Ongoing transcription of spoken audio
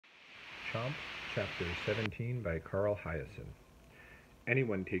CHOMP, Chapter 17 by Hiaasen.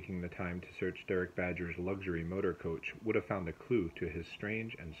 Anyone taking the time to search Derek Badger's luxury motor coach would have found a clue to his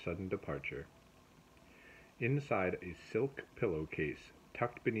strange and sudden departure. Inside a silk pillowcase,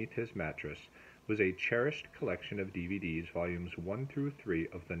 tucked beneath his mattress, was a cherished collection of DVDs, volumes 1 through 3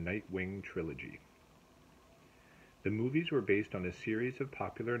 of the Nightwing trilogy. The movies were based on a series of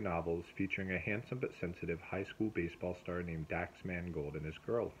popular novels featuring a handsome but sensitive high school baseball star named Dax Mangold and his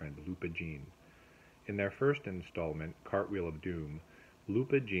girlfriend, Lupa Jean. In their first installment, Cartwheel of Doom,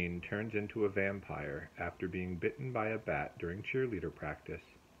 Lupa Jean turns into a vampire after being bitten by a bat during cheerleader practice.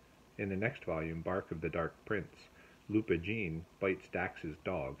 In the next volume, Bark of the Dark Prince, Lupa Jean bites Dax's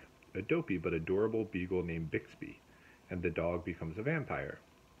dog, a dopey but adorable beagle named Bixby, and the dog becomes a vampire.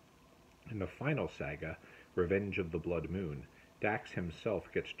 In the final saga, Revenge of the Blood Moon, Dax himself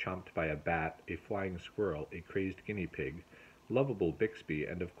gets chomped by a bat, a flying squirrel, a crazed guinea pig, lovable Bixby,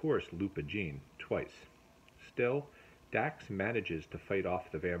 and of course Lupa Jean, twice. Still, Dax manages to fight off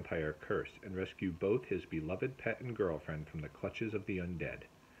the vampire curse and rescue both his beloved pet and girlfriend from the clutches of the undead.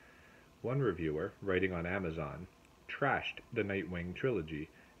 One reviewer, writing on Amazon, trashed the Nightwing trilogy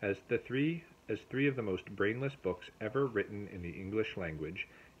as three of the most brainless books ever written in the English language,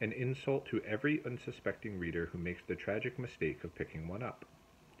 an insult to every unsuspecting reader who makes the tragic mistake of picking one up.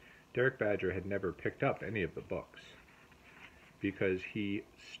 Derek Badger had never picked up any of the books because he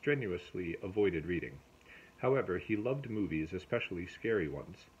strenuously avoided reading. However, he loved movies, especially scary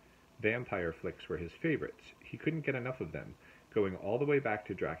ones. Vampire flicks were his favorites. He couldn't get enough of them, going all the way back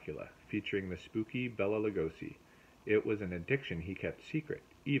to Dracula, featuring the spooky Bela Lugosi. It was an addiction he kept secret,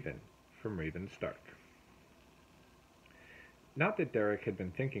 even from Raven Stark. Not that Derek had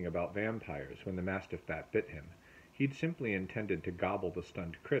been thinking about vampires when the Mastiff Bat bit him. He'd simply intended to gobble the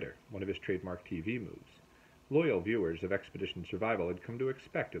stunned critter, one of his trademark TV moves. Loyal viewers of Expedition Survival had come to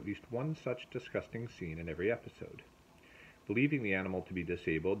expect at least one such disgusting scene in every episode. Believing the animal to be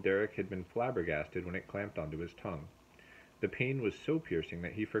disabled, Derek had been flabbergasted when it clamped onto his tongue. The pain was so piercing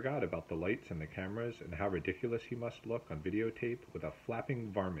that he forgot about the lights and the cameras and how ridiculous he must look on videotape with a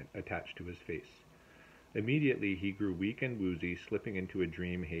flapping varmint attached to his face. Immediately he grew weak and woozy, slipping into a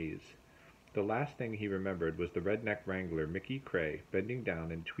dream haze. The last thing he remembered was the redneck wrangler Mickey Cray bending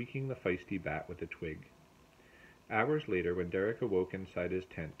down and tweaking the feisty bat with a twig. Hours later, when Derek awoke inside his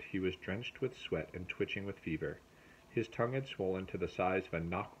tent, he was drenched with sweat and twitching with fever. His tongue had swollen to the size of a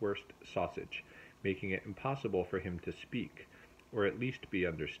knockwurst sausage, making it impossible for him to speak, or at least be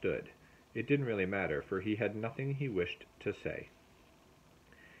understood. It didn't really matter, for he had nothing he wished to say.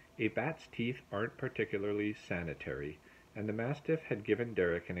 A bat's teeth aren't particularly sanitary, and the Mastiff had given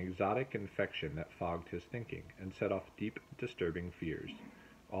Derek an exotic infection that fogged his thinking and set off deep, disturbing fears.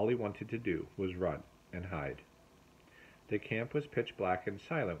 All he wanted to do was run and hide. The camp was pitch black and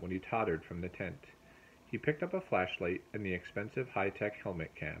silent when he tottered from the tent. He picked up a flashlight and the expensive high-tech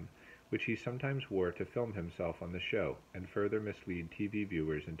helmet cam, which he sometimes wore to film himself on the show and further mislead TV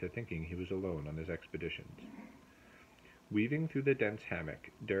viewers into thinking he was alone on his expeditions. Weaving through the dense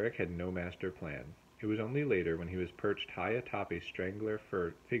hammock, Derek had no master plan. It was only later, when he was perched high atop a strangler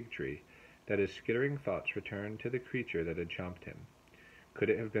fig tree, that his skittering thoughts returned to the creature that had chomped him. Could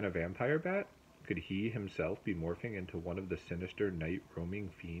it have been a vampire bat? Could he himself be morphing into one of the sinister night-roaming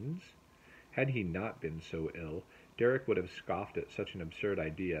fiends? Had he not been so ill, Derek would have scoffed at such an absurd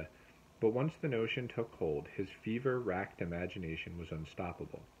idea, but once the notion took hold, his fever-racked imagination was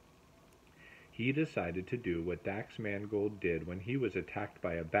unstoppable. He decided to do what Dax Mangold did when he was attacked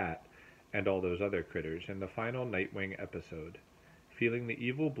by a bat and all those other critters in the final Nightwing episode. Feeling the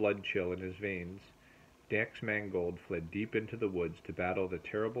evil blood chill in his veins, Dax Mangold fled deep into the woods to battle the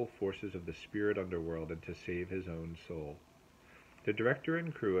terrible forces of the spirit underworld and to save his own soul. The director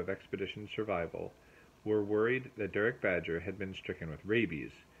and crew of Expedition Survival were worried that Derek Badger had been stricken with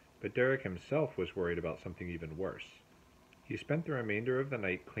rabies, but Derek himself was worried about something even worse. He spent the remainder of the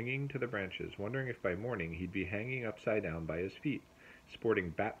night clinging to the branches, wondering if by morning he'd be hanging upside down by his feet,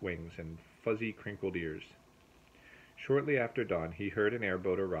 sporting bat wings and fuzzy, crinkled ears. Shortly after dawn, he heard an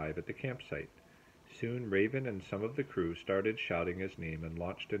airboat arrive at the campsite. Soon Raven and some of the crew started shouting his name and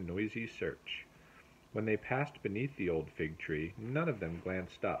launched a noisy search. When they passed beneath the old fig tree, none of them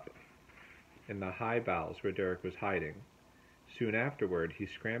glanced up, in the high boughs where Derek was hiding. Soon afterward, he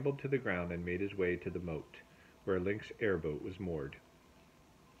scrambled to the ground and made his way to the moat, where Link's airboat was moored.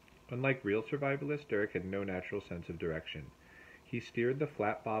 Unlike real survivalists, Derek had no natural sense of direction. He steered the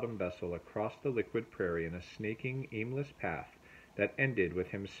flat-bottomed vessel across the liquid prairie in a snaking, aimless path that ended with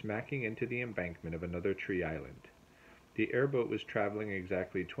him smacking into the embankment of another tree island. The airboat was traveling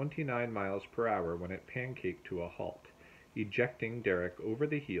exactly 29 miles per hour when it pancaked to a halt, ejecting Derek over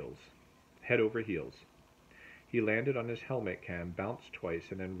the heels. head over heels. He landed on his helmet cam, bounced twice,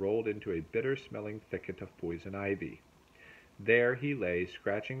 and then rolled into a bitter-smelling thicket of poison ivy. There he lay,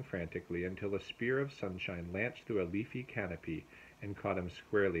 scratching frantically, until a spear of sunshine lanced through a leafy canopy and caught him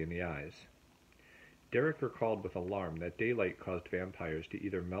squarely in the eyes. Derek recalled with alarm that daylight caused vampires to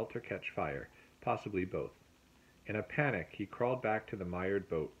either melt or catch fire, possibly both. In a panic, he crawled back to the mired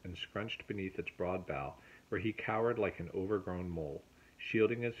boat and scrunched beneath its broad bow, where he cowered like an overgrown mole,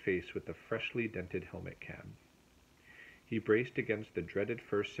 shielding his face with the freshly dented helmet cam. He braced against the dreaded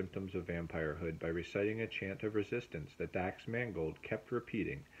first symptoms of vampirehood by reciting a chant of resistance that Dax Mangold kept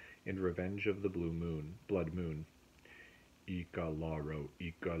repeating in revenge of the blood moon. Ica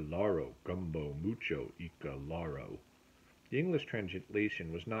laro, gumbo mucho, Ica laro. The English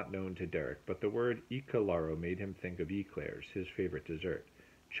translation was not known to Derek, but the word eclairo made him think of eclairs, his favorite dessert,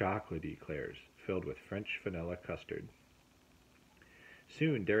 chocolate eclairs, filled with French vanilla custard.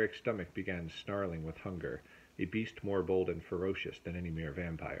 Soon Derek's stomach began snarling with hunger, a beast more bold and ferocious than any mere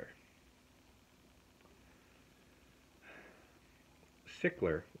vampire.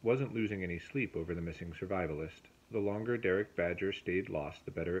 Sickler wasn't losing any sleep over the missing survivalist. The longer Derek Badger stayed lost,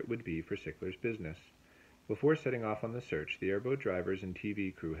 the better it would be for Sickler's business. Before setting off on the search, the airboat drivers and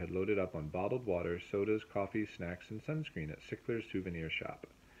TV crew had loaded up on bottled water, sodas, coffee, snacks, and sunscreen at Sickler's souvenir shop.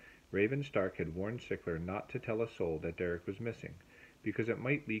 Raven Stark had warned Sickler not to tell a soul that Derek was missing, because it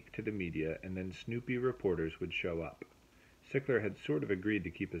might leak to the media and then snoopy reporters would show up. Sickler had sort of agreed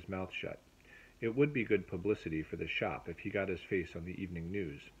to keep his mouth shut. It would be good publicity for the shop if he got his face on the evening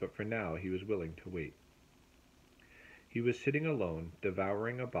news, but for now he was willing to wait. He was sitting alone,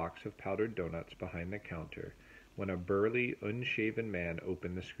 devouring a box of powdered donuts behind the counter, when a burly, unshaven man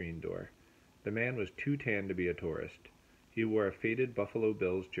opened the screen door. The man was too tan to be a tourist. He wore a faded Buffalo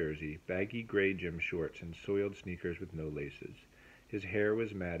Bills jersey, baggy gray gym shorts, and soiled sneakers with no laces. His hair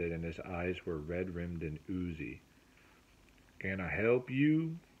was matted, and his eyes were red-rimmed and oozy. "Can I help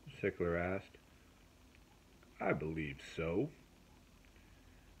you?" Sickler asked. "I believe so."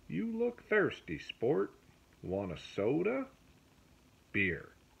 "You look thirsty, sport. Want a soda?" "Beer,"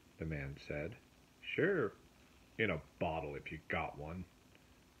 the man said. "Sure. In a bottle if you got one."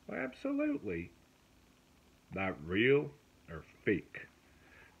 "Absolutely." "That real or fake?"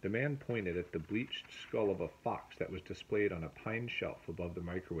 The man pointed at the bleached skull of a fox that was displayed on a pine shelf above the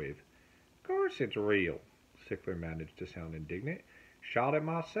microwave. "Course it's real." Sickler managed to sound indignant. "Shot it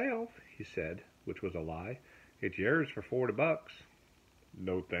myself," he said, which was a lie. "It's yours for $40.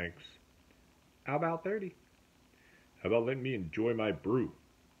 "No thanks." "How about 30? "How about letting me enjoy my brew?"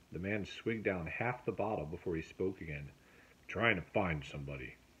 The man swigged down half the bottle before he spoke again. "Trying to find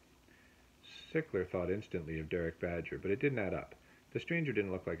somebody." Sickler thought instantly of Derek Badger, but it didn't add up. The stranger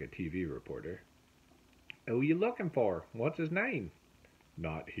didn't look like a TV reporter. "Who you looking for? What's his name?"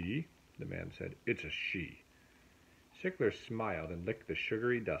 "Not he," the man said. "It's a she." Sickler smiled and licked the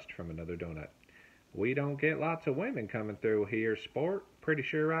sugary dust from another donut. "We don't get lots of women coming through here, sport. Pretty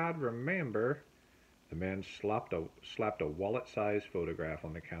sure I'd remember." The man slapped a wallet-sized photograph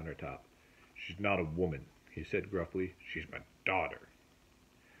on the countertop. "She's not a woman," he said gruffly. "She's my daughter."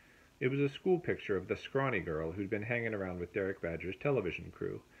 It was a school picture of the scrawny girl who'd been hanging around with Derek Badger's television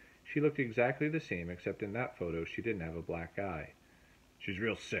crew. She looked exactly the same, except in that photo she didn't have a black eye. "She's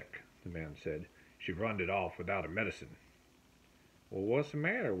real sick," the man said. "She runned it off without a medicine." "Well, what's the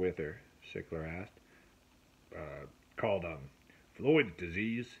matter with her?" Sickler asked. Called Floyd's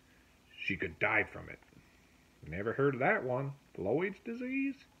disease. She could die from it." "Never heard of that one. Floyd's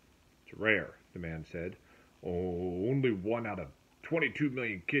disease?" "It's rare," the man said. "Oh, only 1 out of 22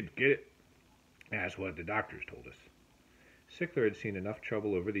 million kids get it. That's what the doctors told us." Sickler had seen enough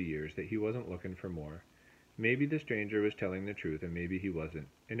trouble over the years that he wasn't looking for more. Maybe the stranger was telling the truth, and maybe he wasn't.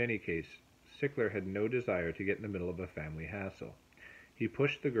 In any case, Sickler had no desire to get in the middle of a family hassle. He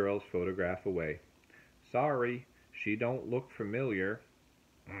pushed the girl's photograph away. "Sorry, she don't look familiar."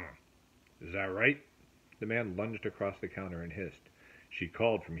 "Is that right?" The man lunged across the counter and hissed. "She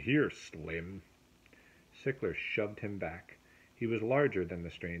called from here, Slim." Sickler shoved him back. He was larger than the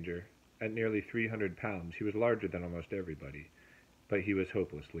stranger. At nearly 300 pounds, he was larger than almost everybody. But he was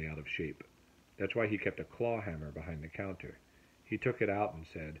hopelessly out of shape. That's why he kept a claw hammer behind the counter. He took it out and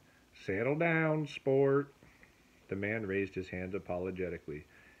said, "Settle down, sport." The man raised his hands apologetically.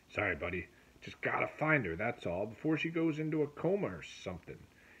 "Sorry, buddy. Just gotta find her, that's all, before she goes into a coma or something.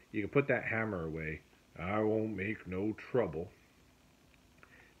 You can put that hammer away. I won't make no trouble."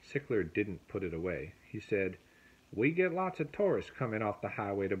 Sickler didn't put it away. He said, "We get lots of tourists coming off the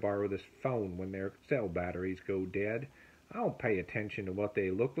highway to borrow this phone when their cell batteries go dead. I don't pay attention to what they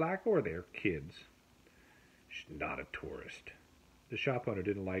look like or their kids." "She's not a tourist." The shop owner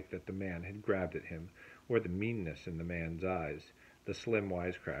didn't like that the man had grabbed at him, or the meanness in the man's eyes. The slim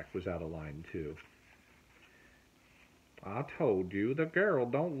wisecrack was out of line, too. I told you the girl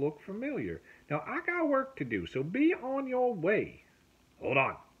don't look familiar. Now I got work to do, so be on your way. Hold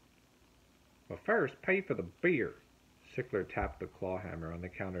on. But first, pay for the beer. Sickler tapped the claw hammer on the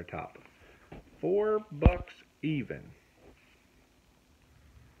countertop. $4 even.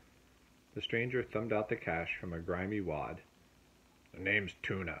 The stranger thumbed out the cash from a grimy wad. The name's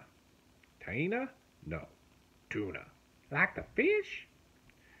Tuna. Tina? No, Tuna. Like the fish?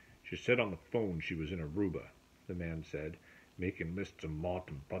 She said on the phone she was in Aruba, the man said, making lists of moth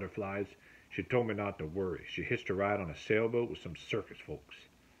and butterflies. She told me not to worry. She hitched a ride on a sailboat with some circus folks.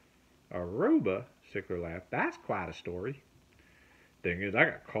 Aruba? Sickler laughed. That's quite a story. Thing is, I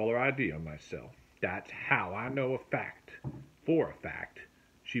got caller ID on my cell. That's how I know a fact. For a fact,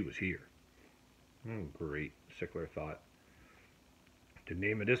 she was here. Oh, great, Sickler thought. The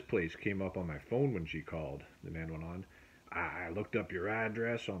name of this place came up on my phone when she called, the man went on. I looked up your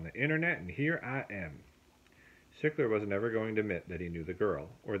address on the internet, and here I am. Sickler wasn't ever going to admit that he knew the girl,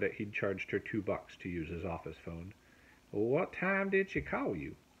 or that he'd charged her $2 to use his office phone. What time did she call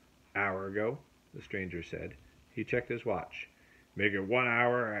you? Hour ago, the stranger said. He checked his watch. Make it 1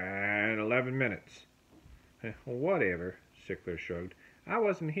 hour and 11 minutes. Whatever, Sickler shrugged. I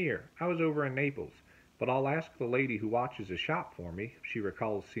wasn't here. I was over in Naples. But I'll ask the lady who watches the shop for me if she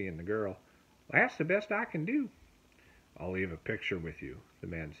recalls seeing the girl. That's the best I can do. I'll leave a picture with you, the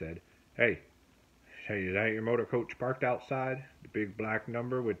man said. Hey, is that your motor coach parked outside? The big black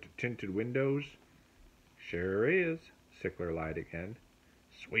number with the tinted windows? Sure is, Sickler lied again.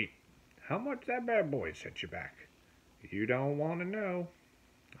 Sweet. How much that bad boy set you back? You don't want to know.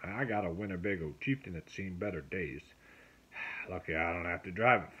 I got a Winnebago chieftain that's seen better days. Lucky I don't have to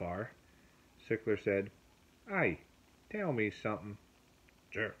drive it far. Sickler said, Hey, tell me something.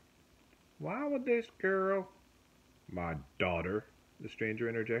 Sure. Why would this girl... My daughter, the stranger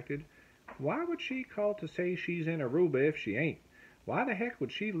interjected. Why would she call to say she's in Aruba if she ain't? Why the heck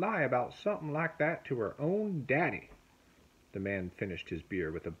would she lie about something like that to her own daddy? The man finished his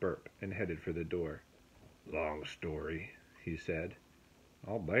beer with a burp and headed for the door. Long story, he said.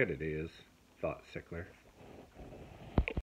 I'll bet it is, thought Sickler.